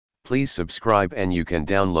Please subscribe, and you can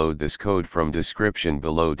download this code from description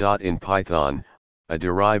below. In Python, a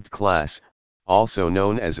derived class, also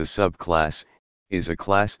known as a subclass, is a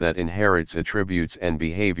class that inherits attributes and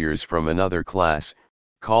behaviors from another class,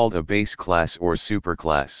 called a base class or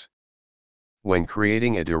superclass. When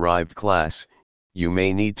creating a derived class, you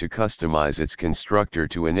may need to customize its constructor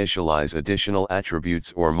to initialize additional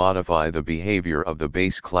attributes or modify the behavior of the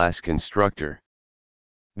base class constructor.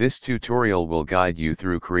 This tutorial will guide you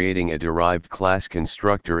through creating a derived class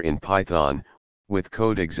constructor in Python, with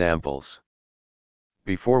code examples.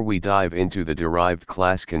 Before we dive into the derived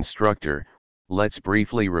class constructor, let's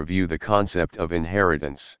briefly review the concept of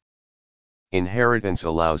inheritance. Inheritance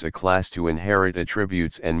allows a class to inherit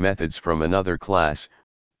attributes and methods from another class,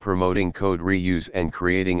 promoting code reuse and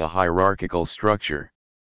creating a hierarchical structure.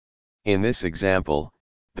 In this example,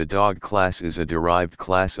 the dog class is a derived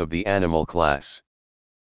class of the animal class.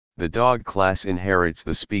 The dog class inherits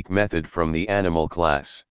the speak method from the animal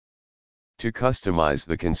class. To customize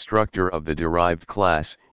the constructor of the derived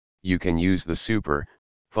class, you can use the super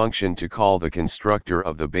function to call the constructor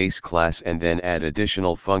of the base class and then add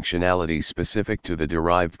additional functionality specific to the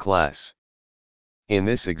derived class. In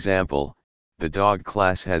this example, the dog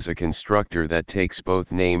class has a constructor that takes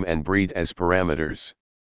both name and breed as parameters.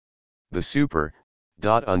 The super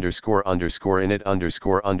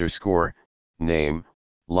init__name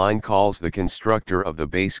line calls the constructor of the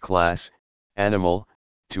base class, animal,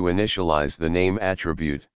 to initialize the name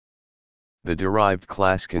attribute. The derived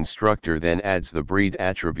class constructor then adds the breed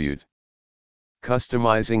attribute.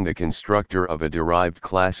 Customizing the constructor of a derived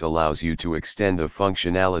class allows you to extend the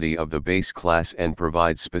functionality of the base class and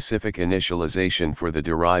provide specific initialization for the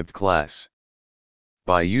derived class.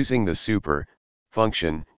 By using the super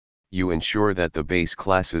function, you ensure that the base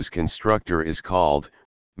class's constructor is called,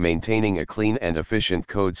 maintaining a clean and efficient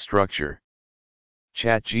code structure.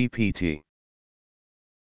 ChatGPT.